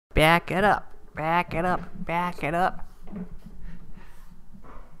Back it up. Back it up. Back it up.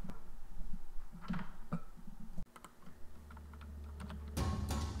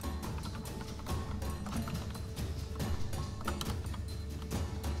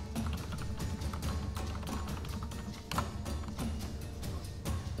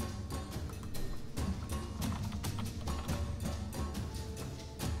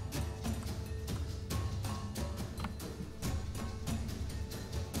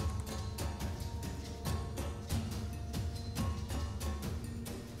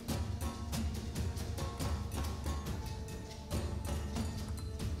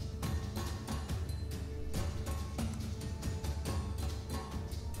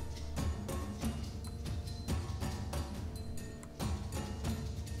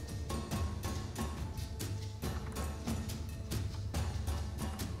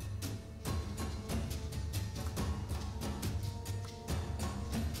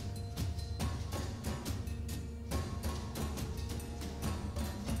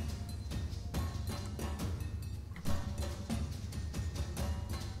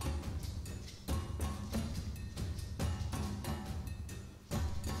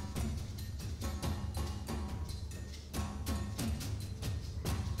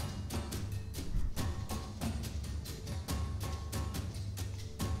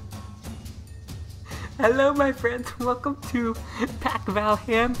 Hello my friends, welcome to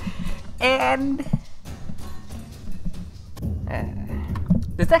Pacvalham and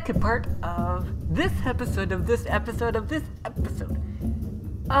the second part of this episode of the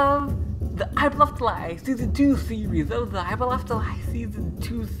IBALOFTLLAI Season 2 series of the IBALOFTLLAI Season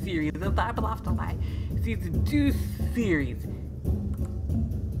 2 series of the IBALOFTLLAI Season 2 series.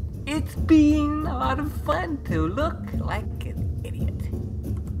 It's been a lot of fun to look like an idiot.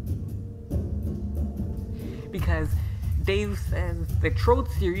 Because Dave says the Troll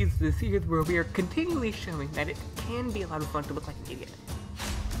series, the series where we are continually showing that it can be a lot of fun to look like an idiot.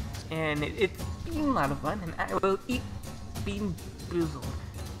 And it's been a lot of fun, and I will eat bean boozled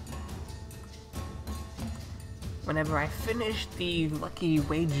whenever I finish the lucky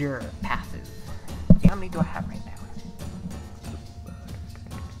wager passes. How many do I have right now?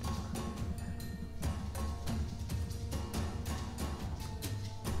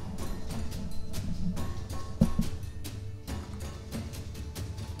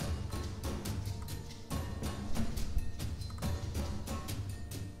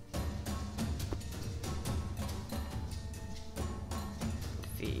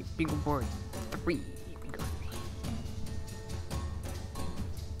 Bingo board 3. Bingo 3.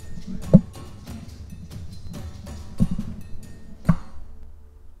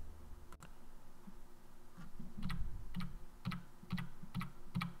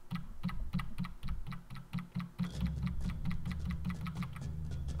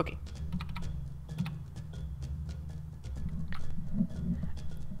 Okay.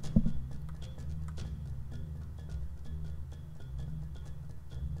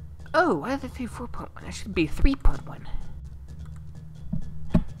 Oh, why did I say 4.1? That should be 3.1.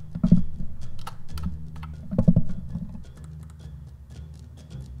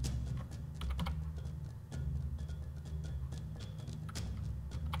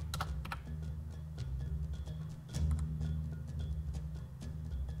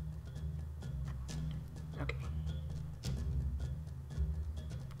 Okay.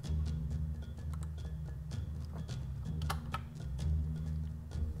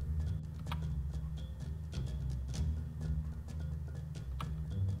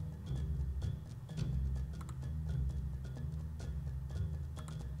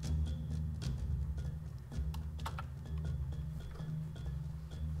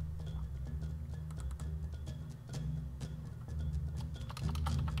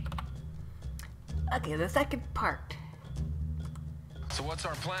 Okay, the second part. So what's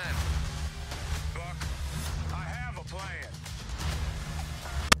our plan? Buck, I have a plan.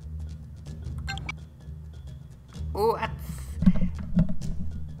 Oh,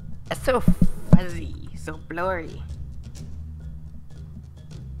 that's so fuzzy, so blurry.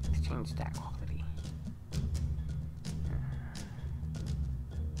 Let's change that quality.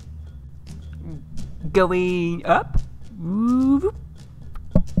 Going up. Whoop.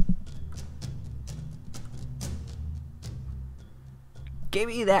 Give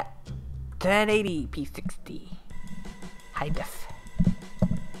me that 1080 P60 high def.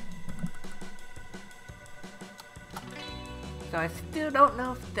 So I still don't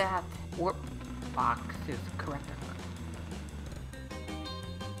know if that warp box is correct or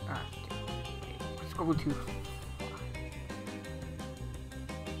not. Scroll too far.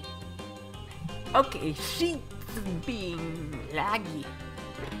 Okay, she's being laggy.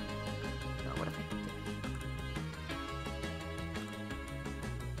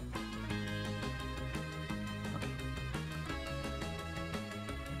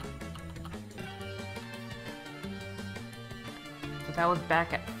 So that was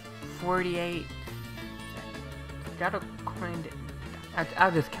back at 48. Gotta find it.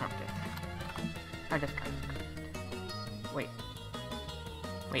 I'll just count it. I'll just count it. Wait.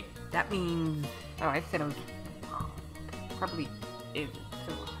 Wait, that means... Oh, I said it was... Probably is.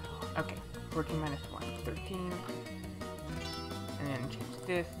 So, okay. 14 minus 1, 13. And then change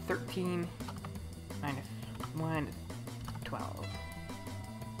this. 13 minus 1 is 12.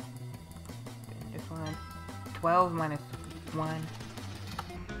 Then this one. 12 minus 1 is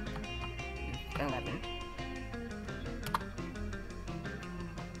 11.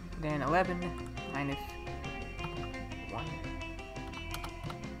 Then 11 minus 1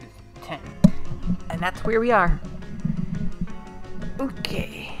 is 10. And that's where we are.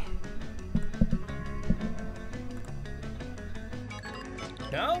 Okay.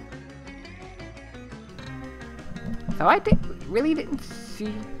 No? So I really didn't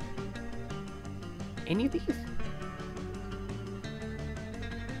see any of these.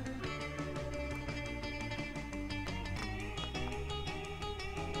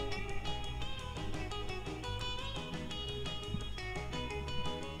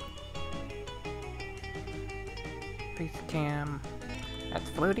 Face cam. That's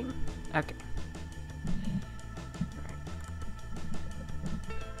floating? Okay.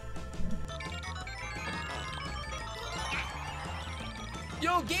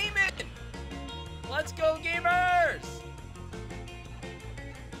 Yo, gaming! Let's go, gamers!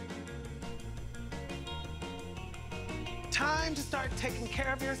 Time to start taking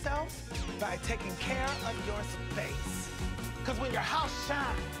care of yourself by taking care of your space. Because when your house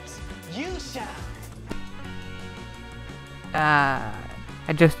shines, you shine.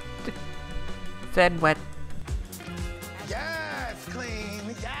 I just said what? Yes,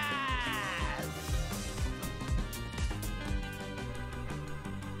 clean, yes!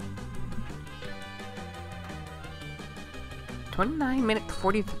 29 minutes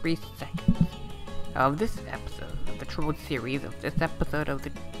 43 seconds of this episode of the Trolled series of this episode of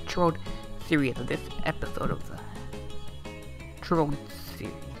the Trolled series of this episode of the Trolled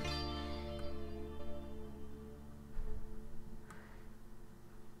series.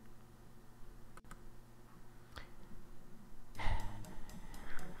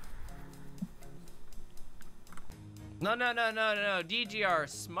 No, DGR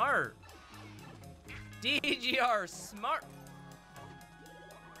smart. DGR smart.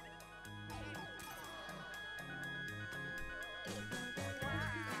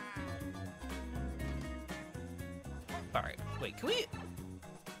 All right, wait, can we?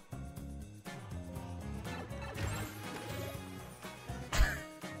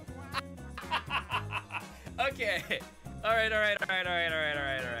 Okay. All right.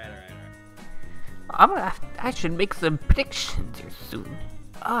 I should make some predictions here soon.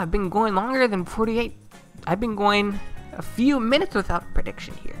 Oh, I've been going longer than 48. I've been going a few minutes without a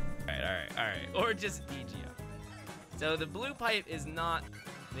prediction here. All right. Or just DGR. So the blue pipe is not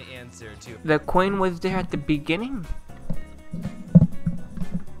the answer to. The coin was there at the beginning.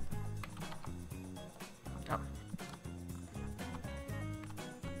 Oh.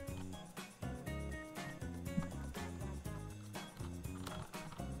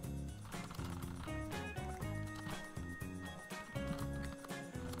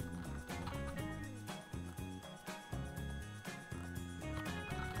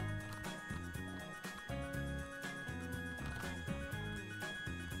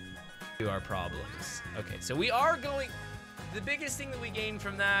 Our problems. Okay, so we are going. The biggest thing that we gain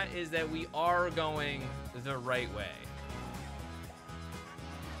from that is that we are going the right way.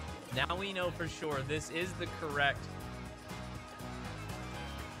 Now we know for sure this is the correct.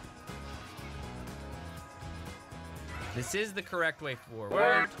 This is the correct way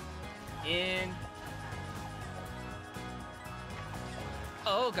forward. In.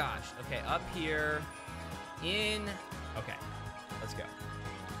 Oh gosh. Okay, up here. In. Okay, let's go.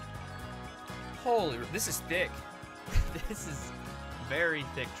 Holy, this is thick. This is very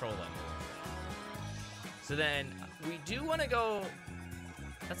thick troll level. So then we do want to go.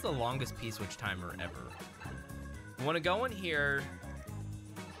 That's the longest P-switch timer ever. We want to go in here.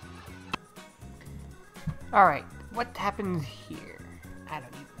 All right, what happens here? I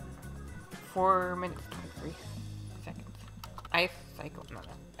don't know. 4 minutes 23 seconds. Ice cycle. No.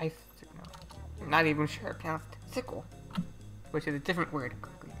 Ice. No. I'm not even sure. Pronounced sickle, which is a different word.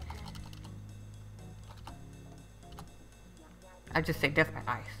 I just say death by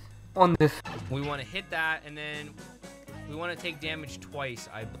ice on this. We want to hit that, and then we want to take damage twice,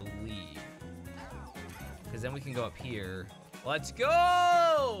 I believe. Because then we can go up here. Let's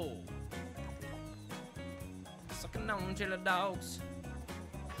go! Sucking down to the dogs.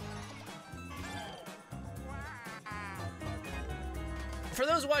 For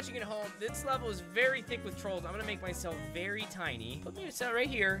those watching at home, this level is very thick with trolls. I'm gonna make myself very tiny. Put me right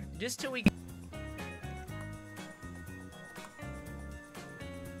here, just till we.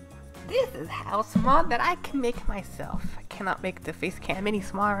 This is how small that I can make myself. I cannot make the face cam any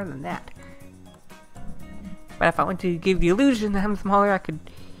smaller than that. But if I want to give the illusion that I'm smaller, I could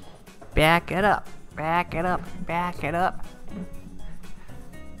back it up, back it up, back it up.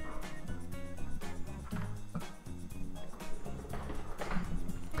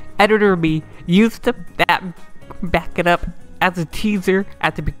 Editor B used that back it up as a teaser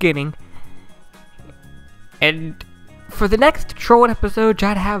at the beginning. And for the next troll episode,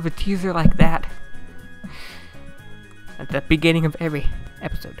 try to have a teaser like that at the beginning of every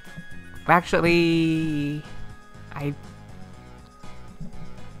episode. Actually, I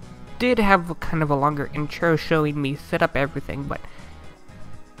did have kind of a longer intro showing me set up everything, but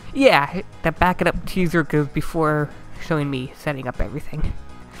yeah, the back it up teaser goes before showing me setting up everything.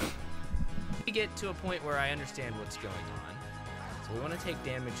 We get to a point where I understand what's going on. So we want to take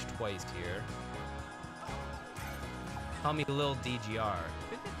damage twice here. Call me Lil DGR.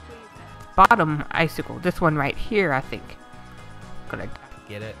 Bottom icicle, this one right here, I think. Gonna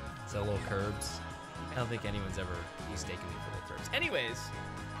get it? It's a little curbs. I don't think anyone's ever mistaken me for the curbs. Anyways,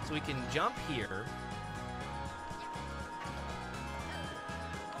 so we can jump here.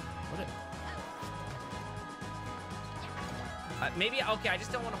 What? Maybe, okay, I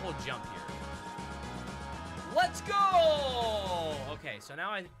just don't want to hold jump here. Let's go! Okay, so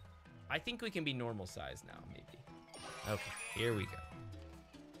now I think we can be normal size now, maybe. Okay, here we go.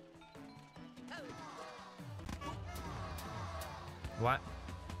 What?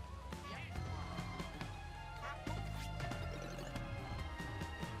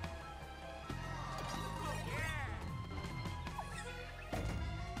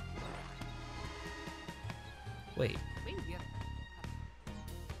 Wait.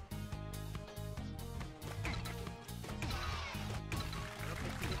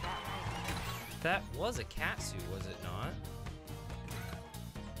 That was a cat suit, was it not?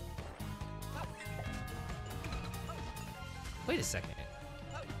 Wait a second.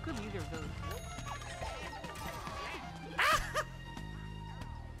 could be either of those.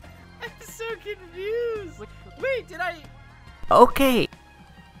 I'm so confused. Wait, did I? Okay.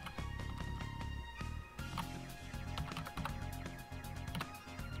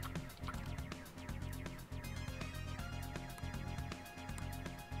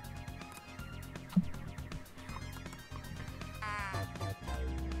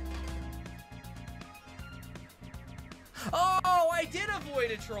 Oh, I did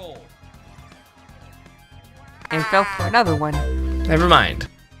avoid a troll. And fell for another one. Never mind.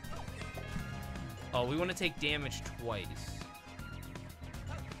 Oh, we want to take damage twice.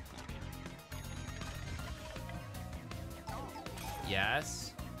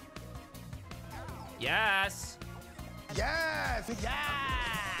 Yes. Yes. Yes!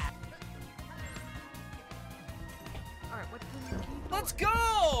 Yeah! Alright, what's this? Let's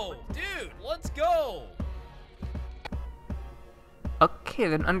go! Dude, let's go! Okay,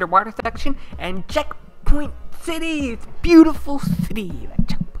 then underwater section and checkpoint city. It's beautiful city. That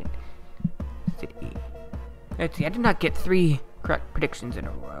checkpoint city. Let's see. I did not get 3 correct predictions in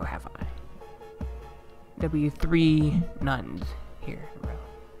a row, have I? There'll be 3 nuns here in a row.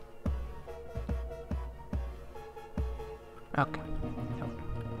 Okay. Nope.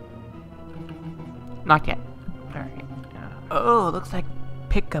 Not yet. Alright. Oh, looks like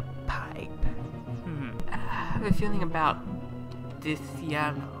pick a pipe. I have a feeling about this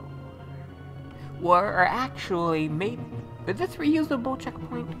yellow. Or actually, maybe. Is this reusable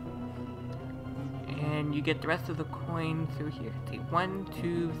checkpoint? And you get the rest of the coin through here. See, 1,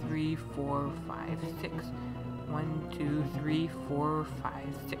 2, 3, 4, 5, 6. 1, 2, 3, 4, 5,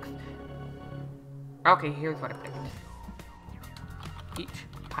 6. Okay, here's what I picked. Each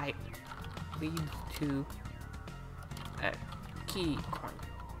pipe leads to a key coin.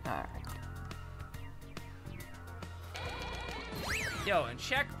 Alright. Yo, and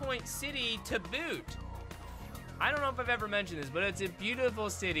Checkpoint City to boot. I don't know if I've ever mentioned this, but it's a beautiful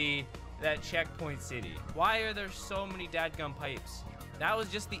city, that Checkpoint City. Why are there so many dadgum pipes? That was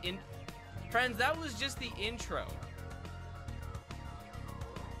just the Friends, that was just the intro.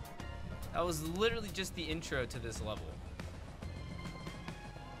 That was literally just the intro to this level.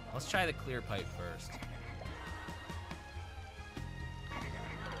 Let's try the clear pipe first.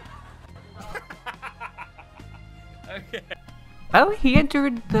 Okay. Oh, he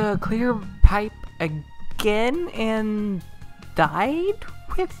entered the clear pipe again and died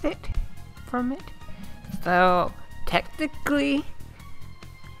with it from it. So, technically,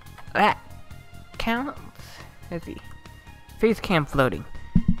 that counts. Let's see. Face cam floating.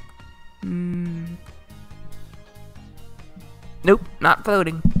 Nope, not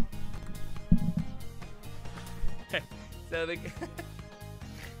floating. So the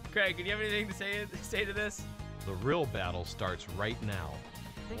Craig, do you have anything to say to this? The real battle starts right now.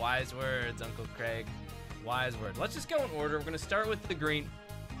 Wise words, Uncle Craig. Wise words. Let's just go in order. We're gonna start with the green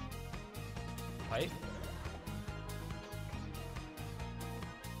pipe.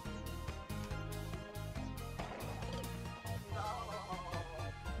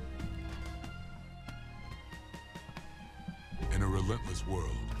 In a relentless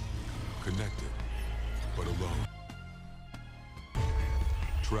world, connected, but alone.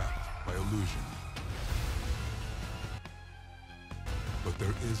 Trapped by illusion. But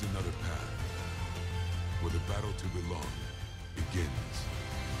there is another path, where the battle to belong begins.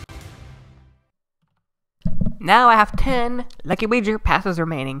 Now I have 10 Lucky Wager passes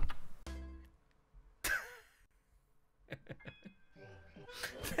remaining.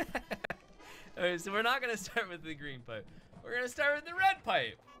 Alright, so we're not gonna start with the green pipe. We're gonna start with the red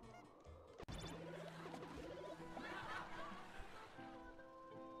pipe.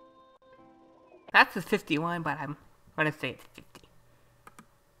 That's a 51, but I'm gonna say it's 50.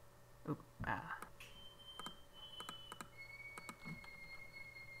 Oop,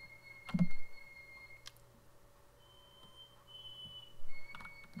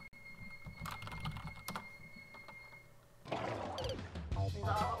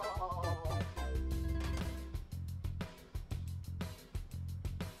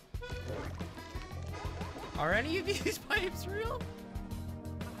 Are any of these pipes real?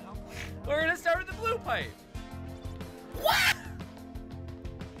 We're gonna start with the blue pipe. What?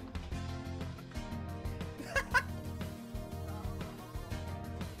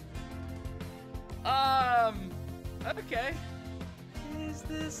 Okay. Is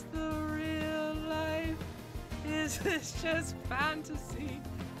this the real life? Is this just fantasy?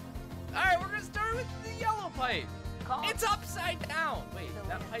 Alright, we're gonna start with the yellow pipe. It's upside down. Wait,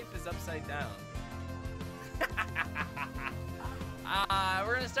 that pipe is upside down.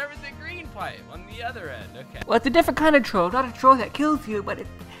 We're gonna start with the green pipe on the other end. Okay. well, it's a different kind of troll. Not a troll that kills you, but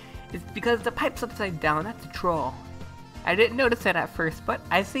it's because the pipe's upside down. That's a troll. I didn't notice it at first, but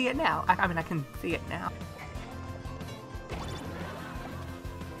I see it now. I mean, I can see it now.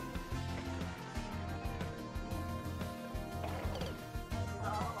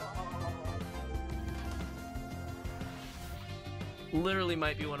 Literally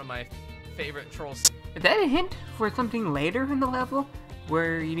might be one of my favorite trolls. Is that a hint for something later in the level?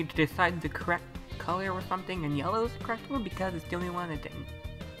 Where you need to decide the correct color or something, and yellow is the correct one because it's the only one that didn't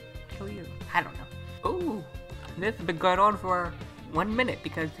kill you? I don't know. Ooh, this has been going on for 1 minute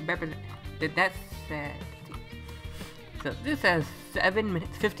because remember that's so this says 7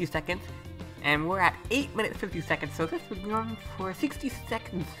 minutes 50 seconds, and we're at 8 minutes 50 seconds. So this has been going on for 60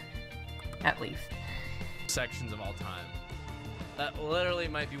 seconds at least. Sections of all time. That literally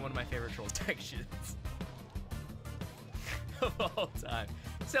might be one of my favorite troll sections of all time.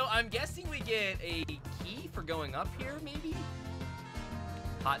 So I'm guessing we get a key for going up here, maybe?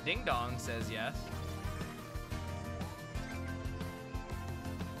 Hot Ding Dong says yes.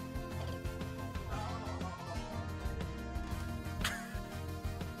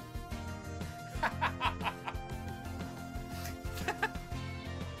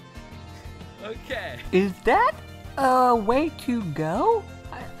 Okay. Is that a way to go?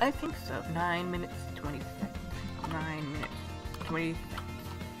 I think so. 9 minutes 20 seconds. 9 minutes 20 seconds.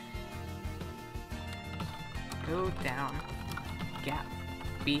 Go down. Gap.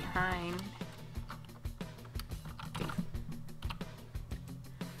 Behind.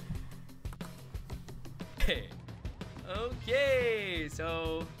 Okay. Okay.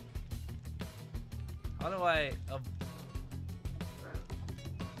 So how do I?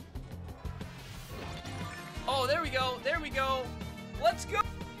 Oh, there we go. There we go. Let's go.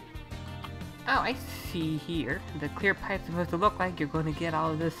 Oh, I see here. The clear pipe's supposed to look like you're going to get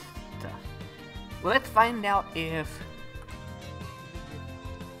all of this stuff. Well, let's find out if...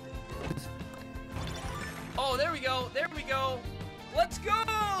 Oh, there we go. There we go. Let's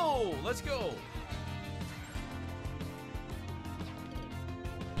go. Let's go.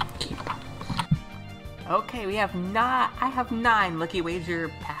 Okay, we have I have 9 Lucky Wager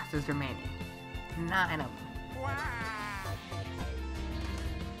passes remaining. 9 of them. Wow.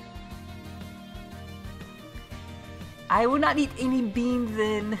 I will not eat any beans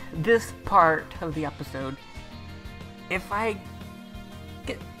in this part of the episode. If I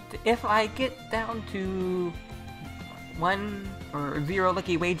get down to 1 or 0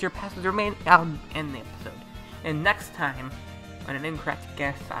 Lucky Wager passes remaining, I'll end the episode. And next time, on an incorrect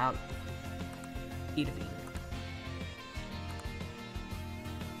guess, I'll eat a bean.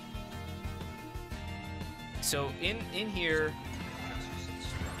 so in here.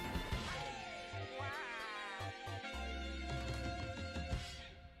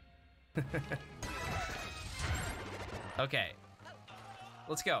 Okay.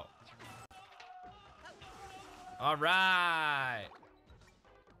 Let's go. All right.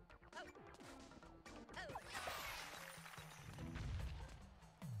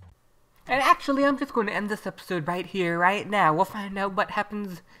 And actually, I'm just going to end this episode right here, right now. We'll find out what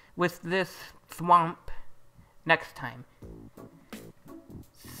happens with this swamp next time.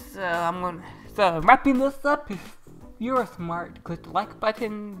 So wrapping this up, if you're smart, click the like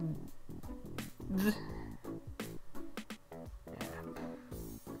button.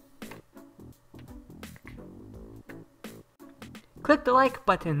 Click the like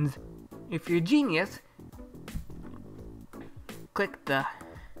buttons. If you're a genius, click the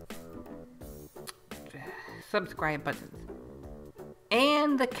subscribe buttons.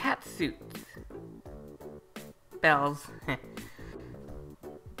 And the cat suits. Bells.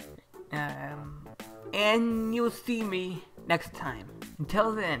 And you'll see me next time.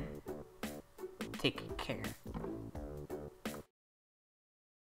 Until then, take care.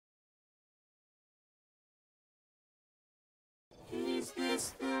 Is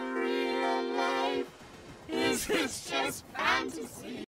this the real life? Is this just fantasy?